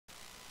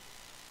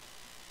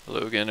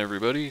Hello again,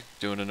 everybody.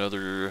 Doing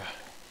another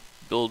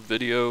build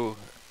video,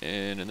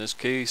 and in this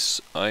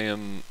case I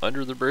am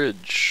under the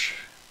bridge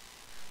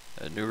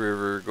at New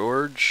River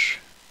Gorge.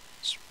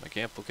 It's my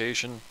camp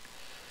location.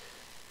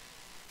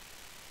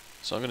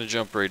 So I'm going to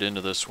jump right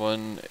into this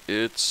one.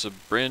 It's a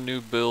brand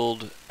new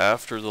build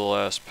after the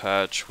last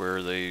patch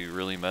where they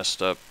really messed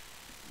up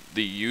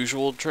the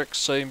usual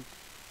tricks I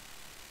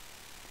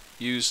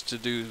used to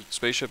do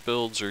spaceship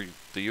builds or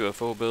the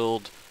UFO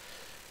build,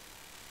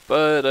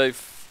 but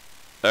I've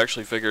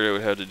actually figured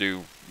out how to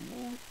do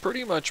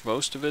pretty much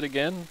most of it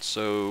again,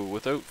 so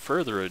without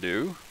further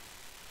ado,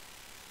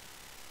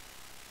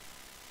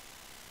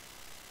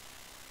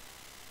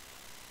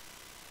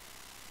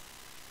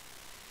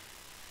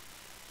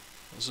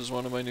 this is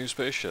one of my new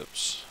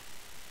spaceships.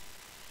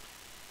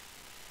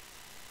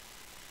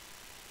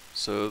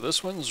 So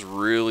this one's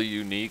really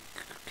unique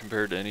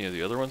compared to any of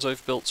the other ones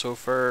I've built so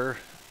far.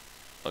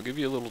 I'll give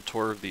you a little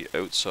tour of the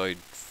outside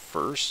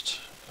first.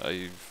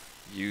 I've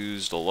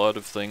used a lot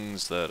of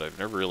things that I've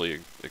never really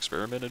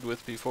experimented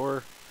with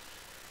before,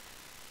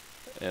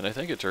 and I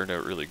think it turned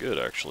out really good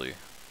actually.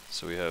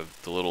 So we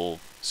have the little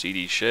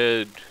CD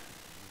shed,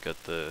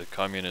 got the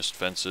communist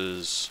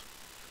fences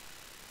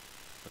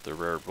with the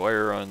barbed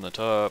wire on the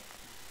top.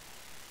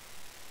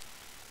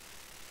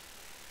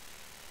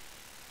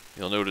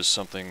 You'll notice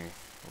something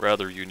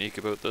rather unique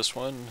about this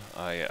one.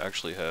 I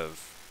actually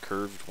have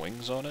curved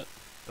wings on it,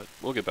 but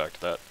we'll get back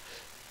to that.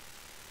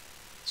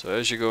 So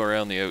as you go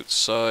around the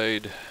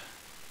outside,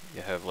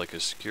 you have like a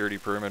security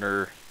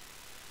perimeter.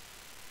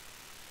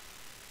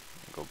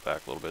 I'll go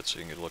back a little bit so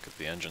you can get a look at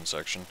the engine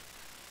section.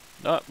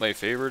 Not my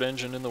favorite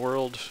engine in the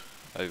world.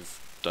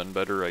 I've done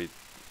better,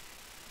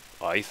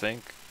 I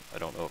think. I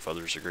don't know if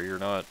others agree or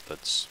not.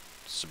 That's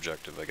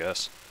subjective, I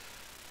guess.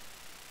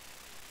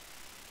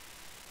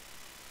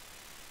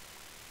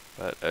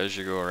 But as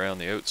you go around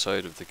the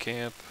outside of the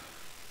camp,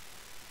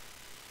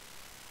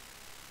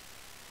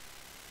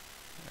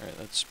 alright,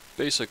 that's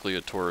basically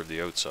a tour of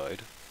the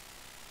outside.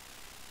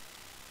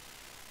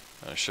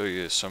 I'll show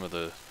you some of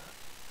the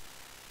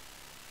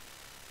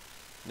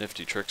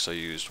nifty tricks I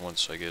used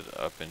once I get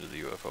up into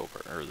the UFO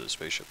part, or the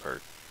spaceship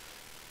part.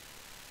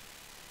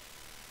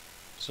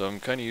 So I'm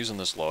kind of using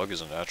this log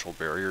as a natural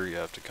barrier. You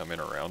have to come in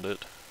around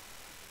it,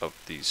 up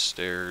these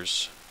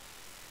stairs.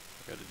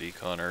 I've got a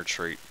decon arch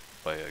right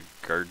by a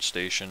guard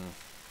station.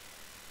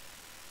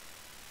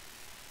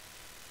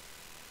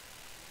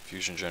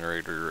 Fusion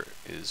generator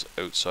is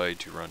outside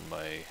to run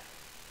my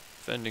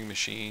vending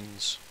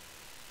machines.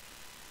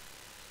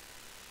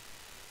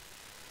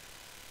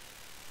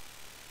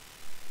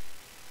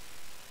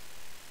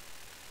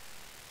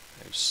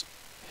 I've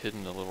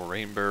hidden a little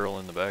rain barrel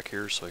in the back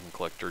here so I can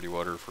collect dirty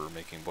water for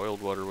making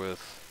boiled water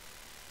with.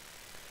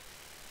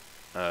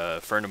 A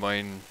friend of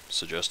mine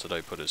suggested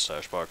I put a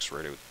stash box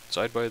right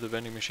outside by the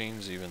vending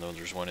machines, even though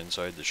there's one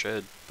inside the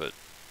shed, but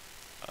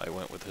I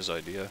went with his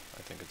idea.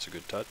 I think it's a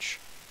good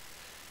touch.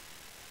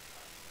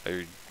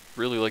 I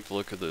really like the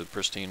look of the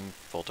pristine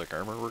Vault-Tec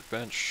armor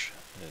workbench.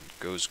 It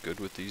goes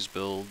good with these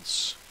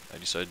builds. I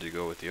decided to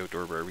go with the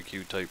outdoor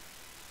barbecue type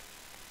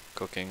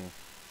cooking.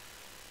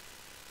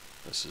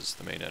 This is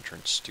the main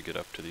entrance to get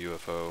up to the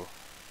UFO.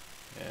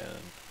 And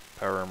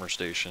power armor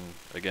station.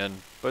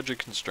 Again, budget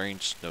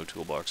constraints, no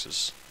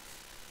toolboxes.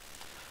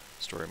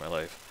 Story of my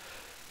life.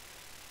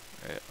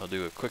 Alright, I'll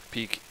do a quick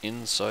peek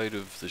inside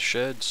of the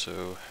shed.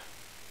 So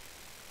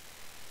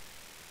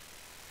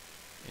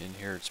in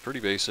here it's pretty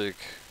basic.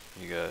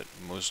 You got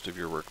most of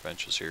your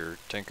workbenches here.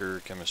 Tinker,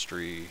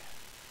 chemistry,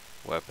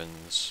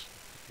 weapons.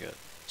 You got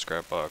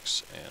scrap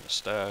box and a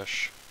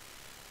stash.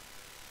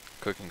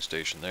 Cooking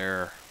station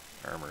there.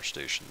 Armor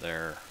station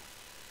there.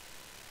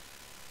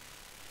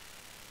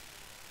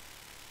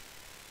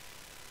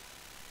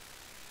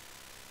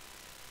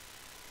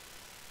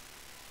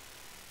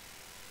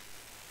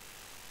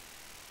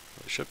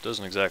 The ship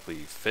doesn't exactly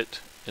fit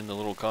in the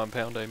little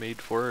compound I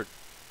made for it,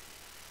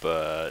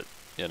 but,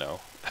 you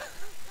know,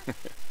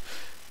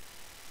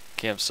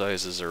 camp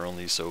sizes are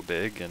only so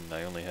big and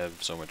I only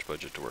have so much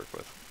budget to work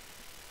with.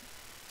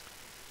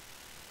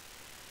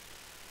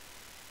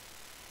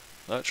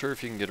 Not sure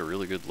if you can get a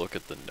really good look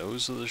at the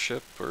nose of the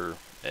ship or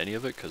any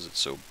of it because it's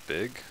so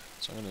big.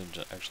 So I'm going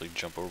to actually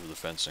jump over the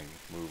fence and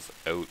move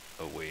out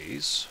a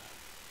ways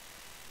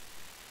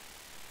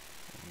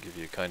and give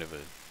you kind of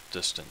a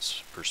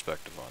distance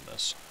perspective on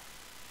this.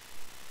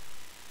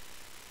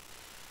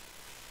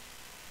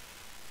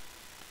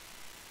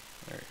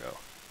 There you go.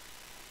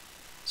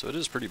 So it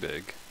is pretty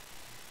big.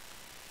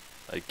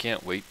 I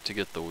can't wait to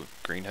get the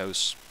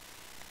greenhouse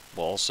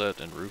wall set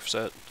and roof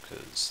set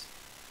because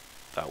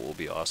that will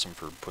be awesome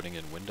for putting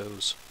in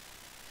windows.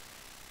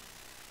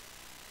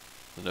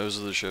 The nose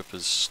of the ship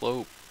is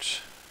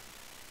sloped.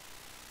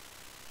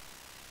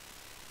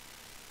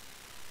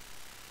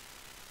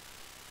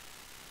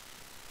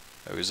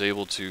 I was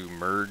able to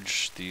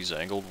merge these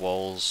angled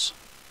walls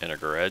and a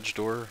garage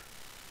door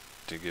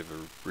to give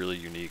a really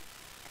unique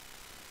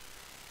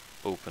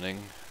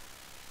opening.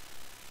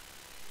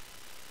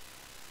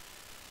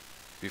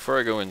 before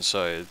I go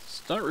inside,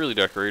 it's not really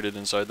decorated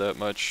inside that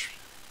much,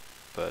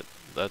 but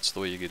that's the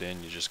way you get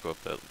in. You just go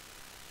up that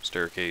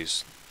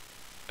staircase.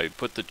 I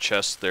put the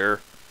chest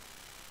there.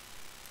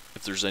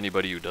 If there's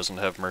anybody who doesn't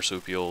have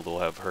marsupial, they'll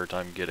have a hard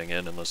time getting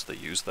in unless they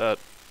use that.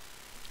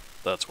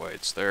 That's why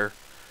it's there.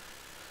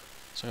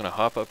 So I'm going to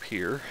hop up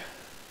here.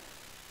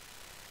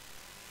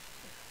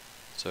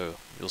 So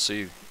you'll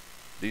see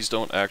these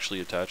don't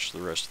actually attach to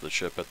the rest of the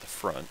ship at the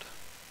front.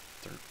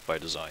 They're by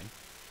design.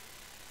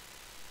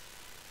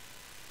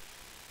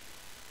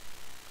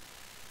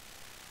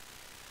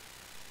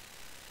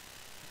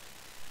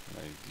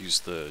 I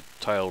used the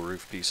tile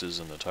roof pieces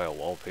and the tile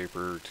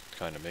wallpaper to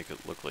kind of make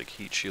it look like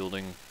heat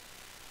shielding.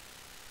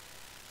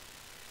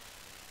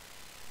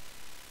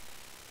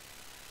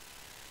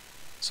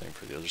 Same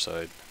for the other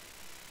side.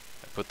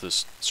 I put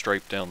this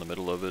stripe down the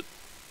middle of it.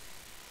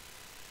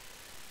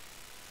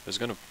 I was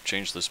going to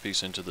change this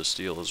piece into the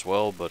steel as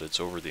well, but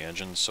it's over the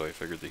engine, so I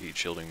figured the heat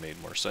shielding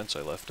made more sense.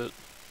 I left it.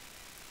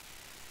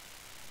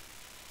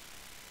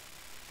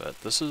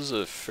 But this is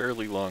a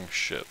fairly long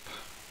ship,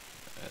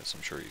 as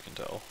I'm sure you can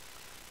tell.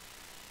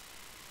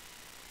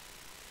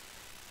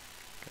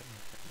 Okay,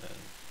 and then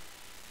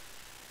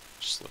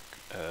just look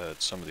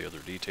at some of the other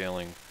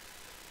detailing.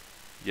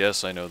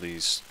 Yes, I know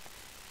these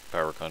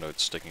power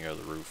conduits sticking out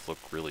of the roof look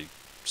really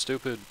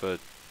stupid,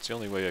 but it's the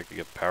only way I could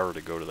get power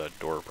to go to that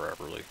door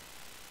properly.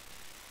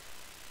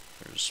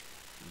 There's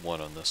one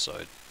on this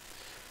side.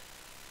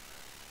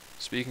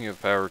 Speaking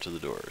of power to the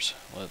doors,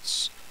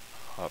 let's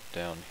hop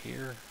down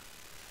here.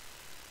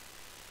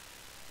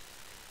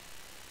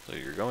 So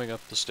you're going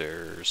up the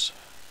stairs,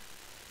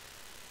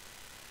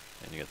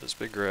 and you get this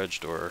big garage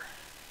door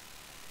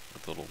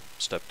with a little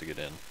step to get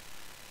in.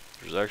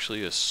 There's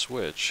actually a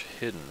switch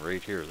hidden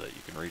right here that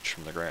you can reach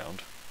from the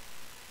ground.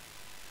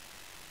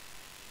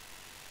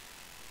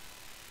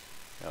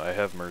 Now I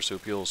have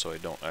marsupial, so I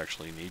don't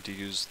actually need to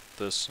use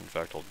this. In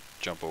fact, I'll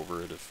jump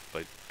over it if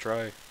I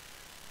try.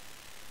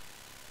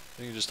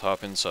 Then you just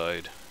hop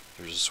inside.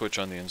 There's a switch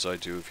on the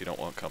inside too if you don't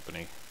want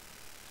company.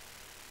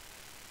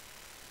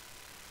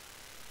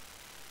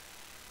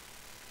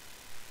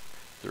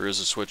 There is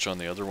a switch on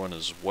the other one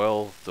as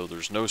well, though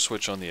there's no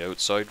switch on the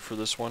outside for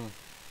this one.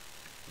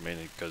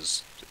 Mainly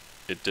because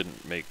it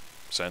didn't make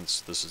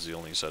sense. This is the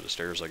only set of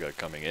stairs I got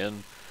coming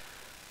in.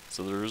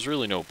 So there was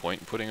really no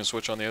point in putting a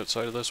switch on the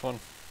outside of this one.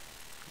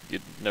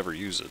 You'd never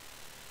use it.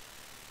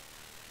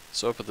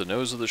 So up at the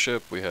nose of the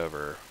ship we have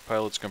our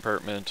pilot's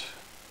compartment.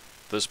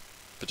 This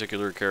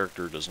particular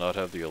character does not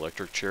have the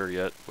electric chair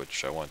yet,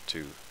 which I want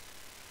to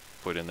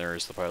put in there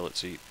as the pilot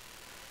seat.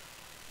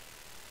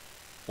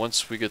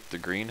 Once we get the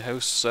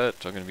greenhouse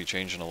set, I'm going to be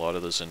changing a lot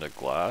of this into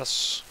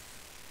glass,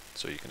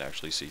 so you can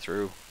actually see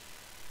through.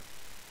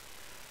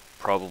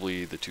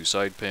 Probably the two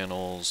side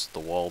panels, the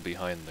wall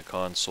behind the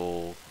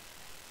console,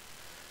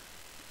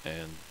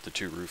 and the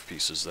two roof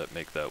pieces that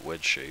make that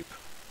wedge shape,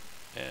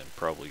 and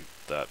probably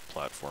that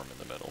platform in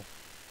the middle,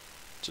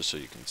 just so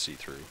you can see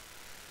through.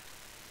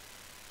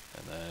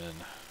 And then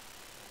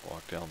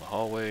walk down the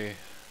hallway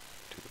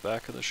to the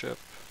back of the ship.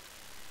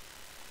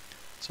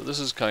 So this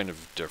is kind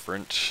of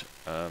different.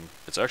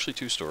 It's actually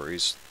 2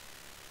 stories.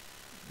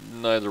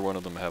 Neither one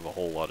of them have a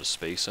whole lot of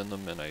space in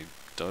them, and I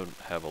don't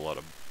have a lot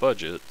of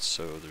budget,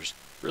 so there's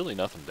really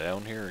nothing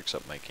down here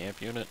except my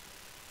camp unit.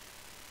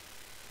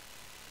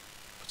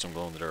 Put some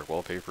glow-in-the-dark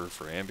wallpaper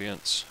for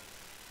ambience.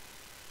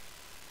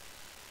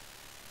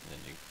 And then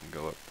you can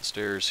go up the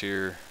stairs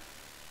here.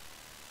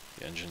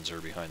 The engines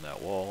are behind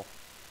that wall.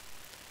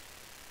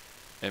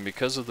 And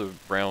because of the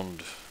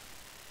round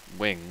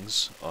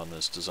wings on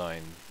this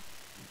design,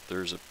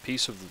 there's a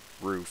piece of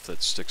the roof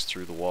that sticks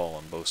through the wall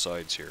on both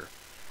sides here.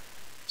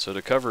 So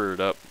to cover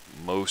it up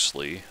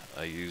mostly,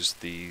 I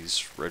used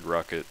these Red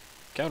Rocket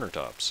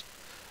countertops.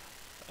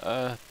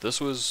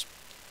 This was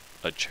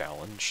a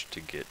challenge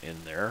to get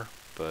in there,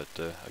 but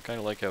I kind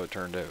of like how it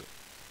turned out.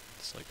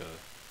 It's like a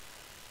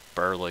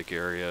bar-like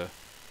area,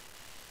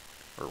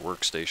 or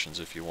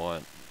workstations if you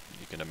want.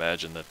 You can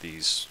imagine that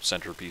these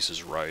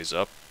centerpieces rise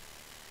up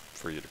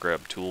for you to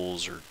grab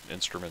tools or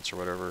instruments or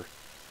whatever.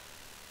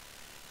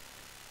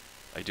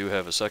 I do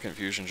have a second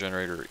fusion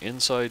generator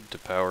inside to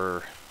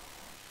power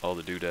all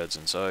the doodads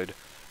inside.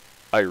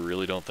 I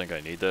really don't think I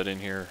need that in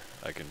here.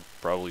 I can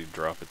probably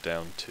drop it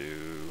down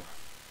to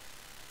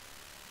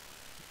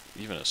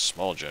even a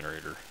small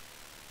generator.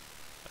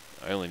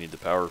 I only need the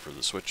power for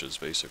the switches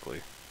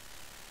basically.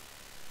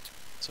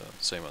 So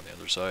same on the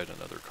other side,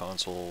 another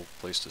console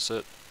place to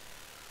sit.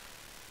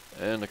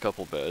 And a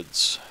couple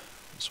beds.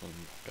 This one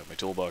got my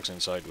toolbox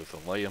inside with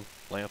a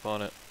lamp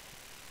on it.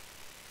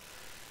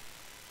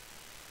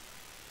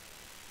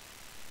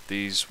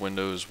 These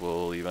windows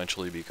will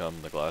eventually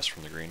become the glass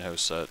from the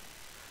greenhouse set.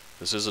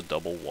 This is a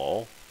double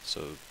wall,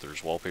 so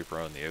there's wallpaper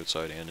on the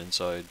outside and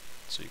inside,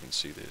 so you can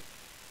see the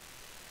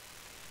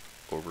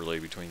overlay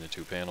between the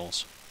 2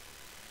 panels.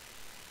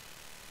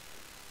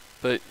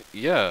 But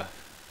yeah,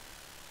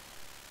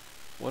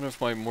 one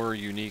of my more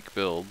unique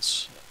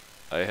builds.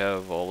 I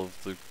have all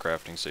of the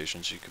crafting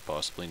stations you could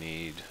possibly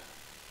need.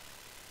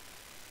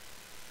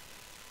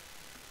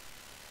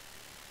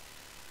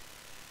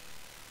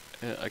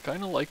 Yeah, I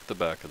kind of like the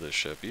back of this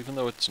ship. Even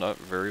though it's not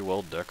very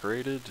well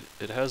decorated,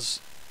 it has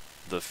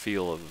the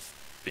feel of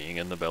being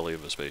in the belly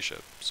of a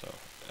spaceship, so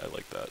I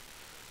like that.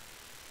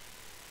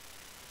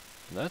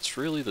 And that's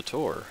really the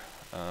tour.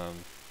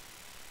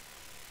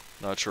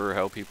 Not sure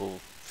how people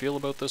feel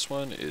about this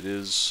one.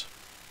 That's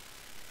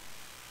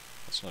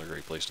not a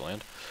great place to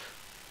land.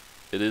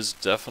 It is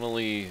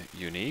definitely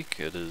unique.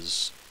 It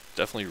is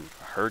definitely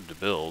hard to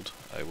build.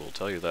 I will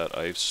tell you that.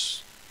 I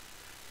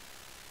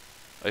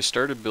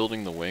started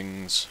building the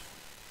wings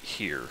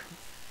here,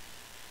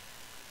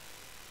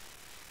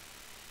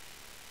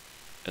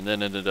 and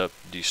then ended up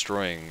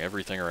destroying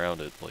everything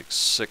around it like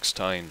 6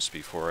 times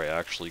before I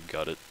actually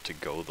got it to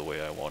go the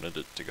way I wanted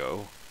it to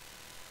go.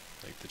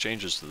 Like, the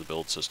changes to the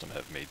build system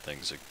have made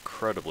things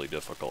incredibly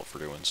difficult for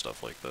doing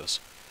stuff like this.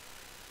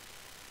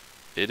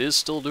 It is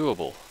still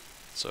doable,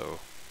 so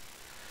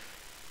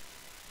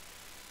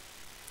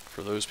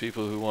for those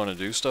people who want to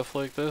do stuff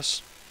like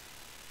this,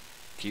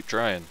 keep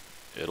trying.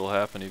 It'll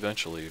happen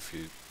eventually if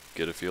you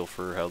get a feel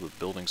for how the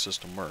building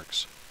system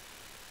works.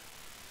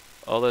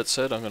 All that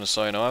said, I'm going to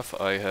sign off.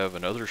 I have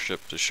another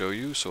ship to show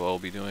you, so I'll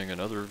be doing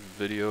another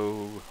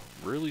video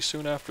really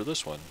soon after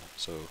this one.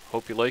 So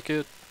hope you like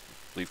it.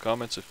 Leave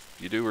comments if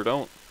you do or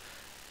don't,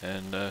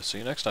 and see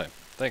you next time.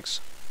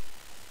 Thanks.